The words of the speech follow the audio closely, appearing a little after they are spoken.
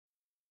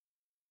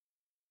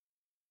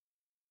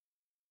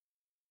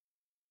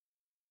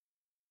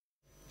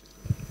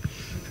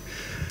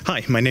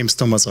Hi, my name is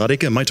Thomas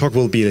Radeke. My talk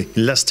will be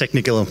less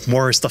technical,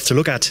 more stuff to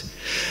look at.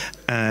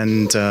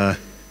 And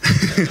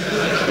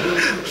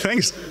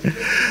thanks.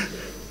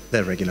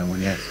 The regular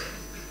one, yeah.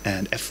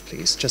 And F,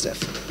 please, just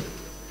F.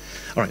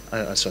 All right,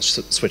 I'll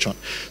switch on.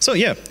 So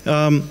yeah,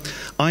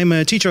 I'm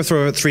a teacher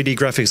for 3D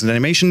graphics and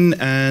animation,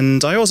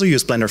 and I also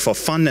use Blender for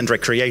fun and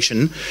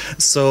recreation.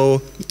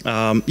 So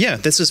yeah,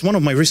 this is one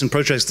of my recent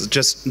projects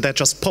that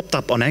just popped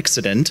up on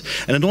accident,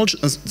 and it all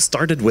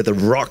started with a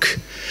rock.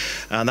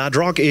 And that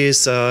rock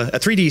is a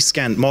 3D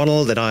scanned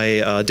model that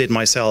I did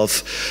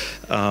myself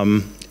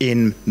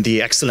in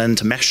the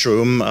excellent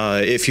Mushroom.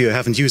 If you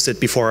haven't used it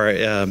before,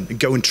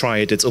 go and try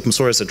it. It's open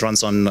source. It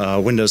runs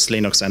on Windows,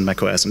 Linux, and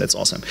macOS, and it's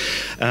awesome.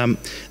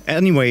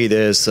 Anyway,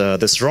 there's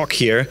this rock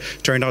here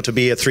turned out to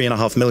be a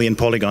 3.5 million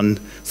polygon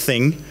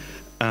thing.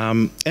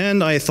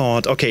 And I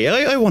thought, okay,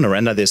 I want to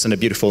render this in a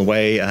beautiful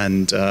way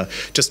and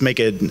just make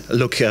it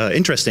look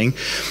interesting.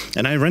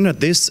 And I rendered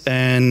this,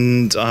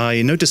 and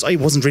I noticed I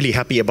wasn't really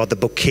happy about the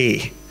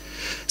bokeh.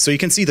 So you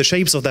can see the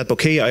shapes of that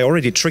bokeh. I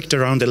already tricked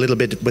around a little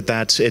bit with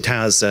that. It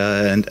has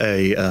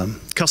a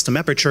custom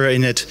aperture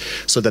in it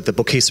so that the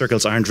bokeh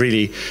circles aren't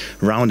really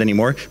round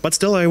anymore. But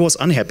still, I was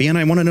unhappy, and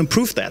I wanted to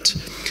improve that.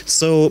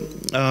 So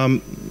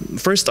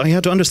first, I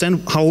had to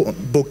understand how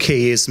bokeh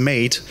is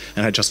made,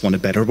 and I just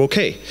wanted better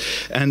bokeh.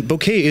 And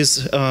bokeh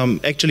is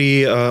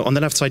actually, on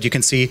the left side, you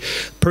can see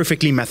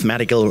perfectly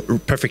mathematical,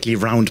 perfectly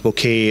round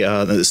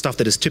bokeh, stuff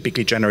that is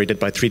typically generated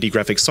by 3D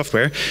graphics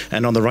software.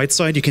 And on the right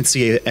side, you can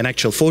see an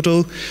actual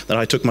photo that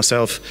I took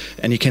myself,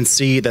 and you can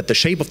see that the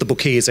shape of the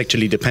bokeh is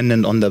actually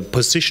dependent on the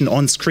position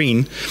on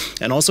screen,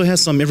 and also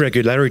has some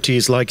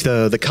irregularities like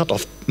the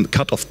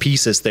cut off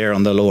pieces there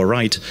on the lower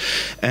right.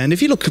 And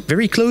if you look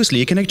very closely,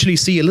 you can actually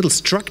see a little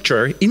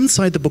structure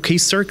inside the bokeh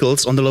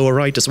circles on the lower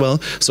right as well.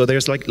 So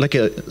there's like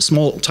a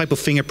small type of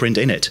fingerprint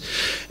in it.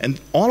 And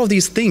all of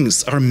these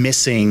things are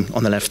missing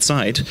on the left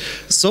side.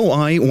 So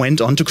I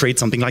went on to create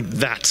something like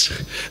that.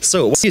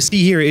 So what you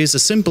see here is a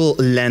simple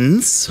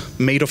lens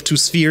made of two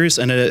spheres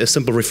and a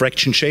simple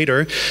refraction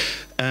shader.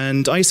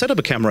 And I set up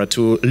a camera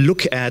to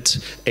look at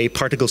a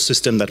particle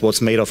system that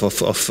was made of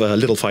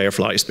little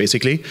fireflies,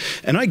 basically.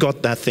 And I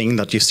got that thing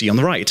that you see on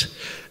the right.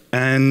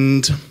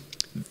 And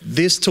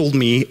this told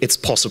me it's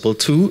possible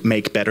to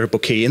make better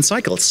bokeh in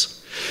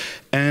cycles.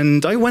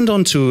 And I went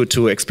on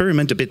to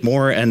experiment a bit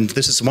more, and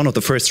this is one of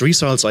the first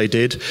results I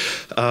did.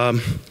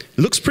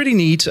 Looks pretty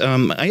neat.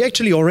 I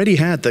actually already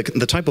had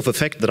the type of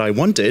effect that I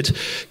wanted,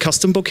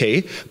 custom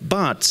bokeh,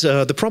 but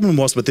the problem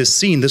was with this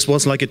scene, this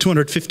was like a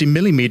 250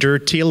 millimeter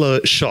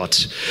tele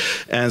shot,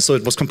 and so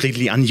it was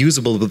completely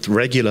unusable with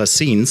regular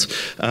scenes.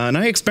 And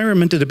I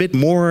experimented a bit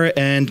more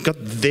and got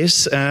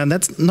this, and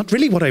that's not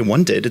really what I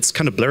wanted. It's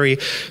kind of blurry,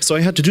 so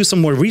I had to do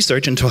some more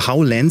research into how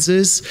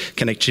lenses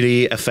can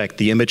actually affect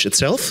the image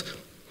itself.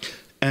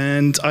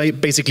 And I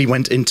basically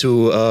went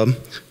into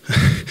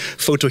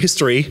photo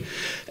history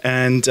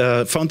and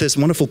found this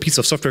wonderful piece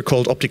of software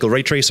called Optical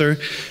Ray Tracer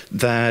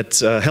that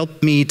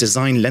helped me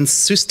design lens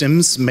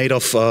systems made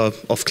of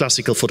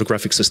classical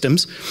photographic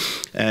systems.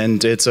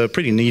 And it's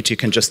pretty neat. You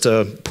can just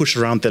push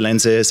around the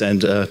lenses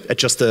and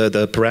adjust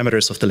the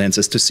parameters of the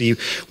lenses to see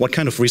what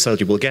kind of result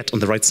you will get on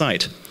the right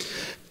side.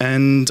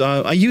 And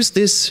I used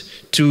this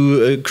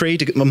to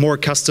create more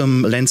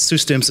custom lens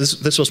systems.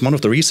 This was one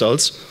of the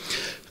results.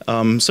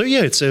 So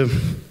yeah, it's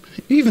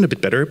even a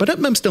bit better, but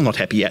I'm still not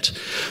happy yet.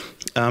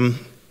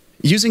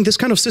 Using this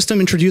kind of system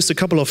introduced a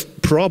couple of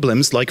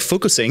problems, like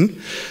focusing.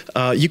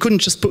 You couldn't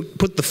just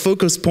put the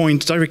focus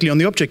point directly on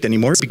the object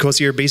anymore,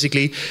 because you're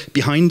basically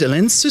behind a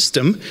lens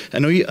system.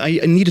 And I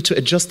needed to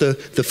adjust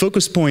the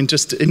focus point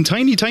just in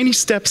tiny, tiny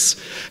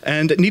steps,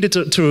 and needed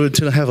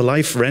to have a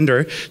live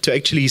render to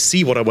actually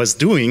see what I was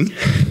doing.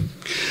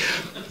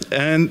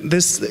 And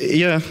this,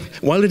 yeah,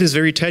 while it is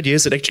very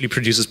tedious, it actually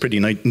produces pretty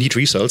neat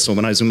results. So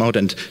when I zoom out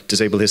and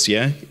disable this,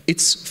 yeah,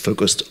 it's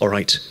focused, all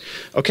right.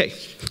 Okay,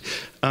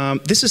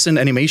 this is an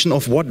animation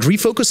of what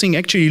refocusing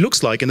actually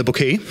looks like in the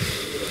bokeh.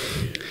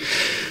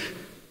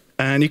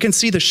 And you can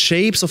see the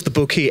shapes of the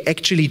bokeh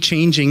actually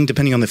changing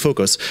depending on the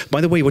focus.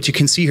 By the way, what you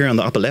can see here on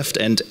the upper left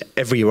and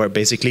everywhere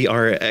basically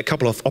are a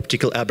couple of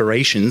optical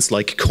aberrations,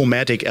 like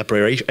chromatic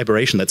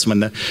aberration. That's when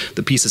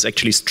the pieces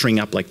actually string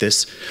up like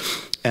this.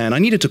 And I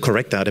needed to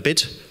correct that a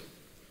bit.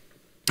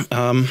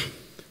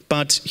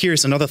 But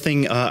here's another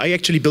thing. I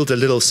actually built a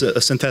little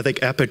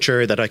synthetic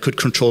aperture that I could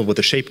control with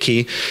a shape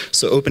key.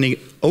 So opening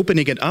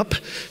it up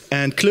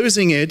and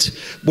closing it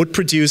would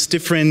produce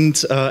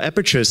different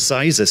aperture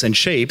sizes and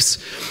shapes.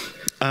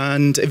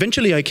 And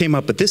eventually I came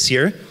up with this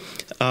here.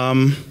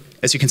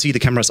 As you can see, the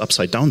camera's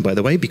upside down, by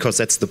the way, because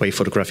that's the way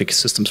photographic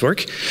systems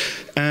work.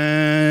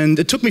 And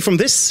it took me from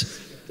this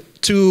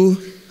to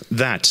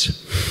that.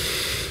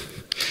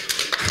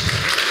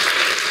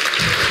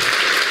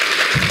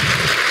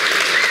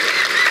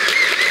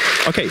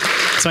 Okay,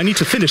 so I need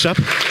to finish up.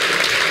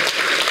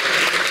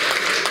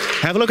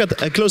 Have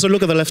a closer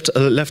look at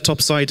the left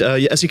top side.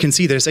 As you can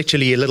see, there's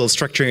actually a little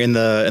structure in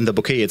the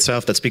bokeh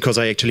itself. That's because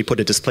I actually put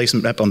a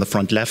displacement map on the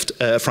front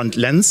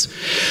lens.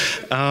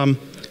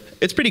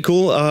 it's pretty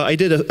cool. I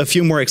did a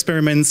few more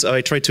experiments.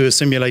 I tried to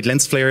simulate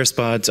lens flares,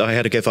 but I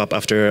had to give up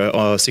after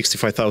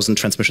 65,000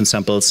 transmission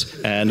samples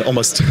and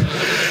almost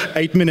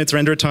 8 minutes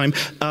render time.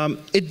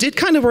 It did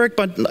kind of work,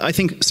 but I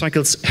think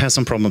Cycles has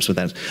some problems with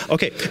that.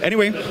 Okay,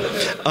 anyway,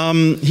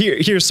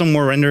 here's some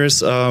more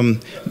renders.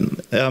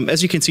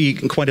 As you can see,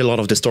 quite a lot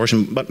of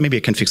distortion, but maybe I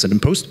can fix it in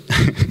post.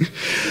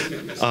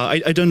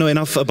 I don't know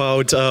enough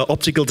about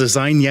optical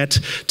design yet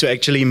to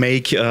actually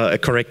make a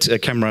correct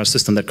camera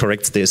system that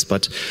corrects this,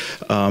 but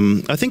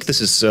I think this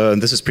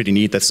is pretty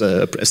neat. That's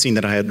a scene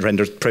that I had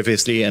rendered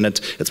previously, and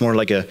it's more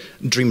like a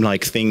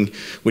dreamlike thing,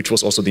 which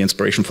was also the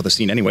inspiration for the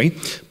scene anyway.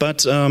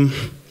 But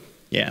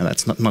yeah,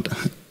 that's not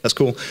that's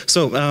cool.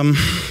 So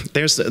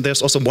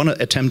there's also one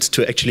attempt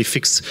to actually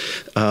fix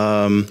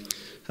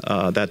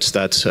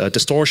that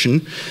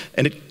distortion,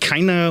 and it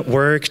kind of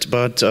worked,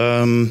 but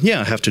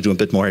yeah, I have to do a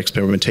bit more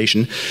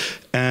experimentation.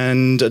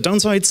 And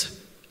downsides,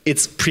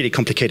 it's pretty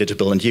complicated to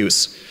build and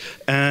use.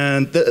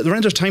 And the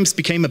render times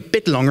became a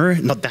bit longer,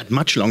 not that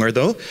much longer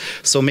though,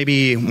 so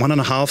maybe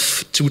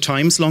 1.5, 2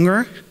 times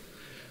longer.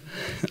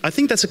 I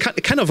think that's a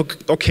kind of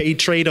okay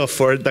trade-off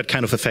for that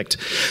kind of effect.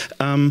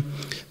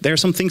 There are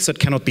some things that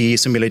cannot be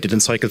simulated in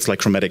Cycles, like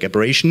chromatic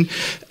aberration,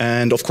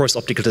 and of course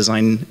optical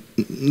design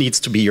needs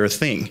to be your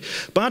thing.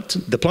 But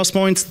the plus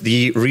points,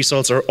 the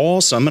results are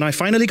awesome, and I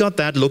finally got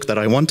that look that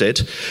I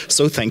wanted,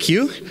 so thank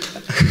you.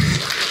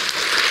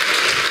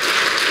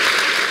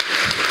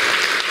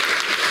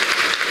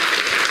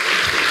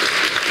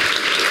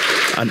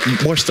 And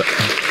more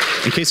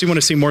stuff. In case you want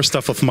to see more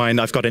stuff of mine,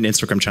 I've got an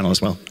Instagram channel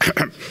as well.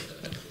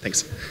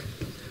 Thanks.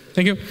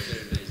 Thank you.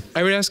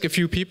 I will ask a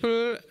few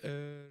people.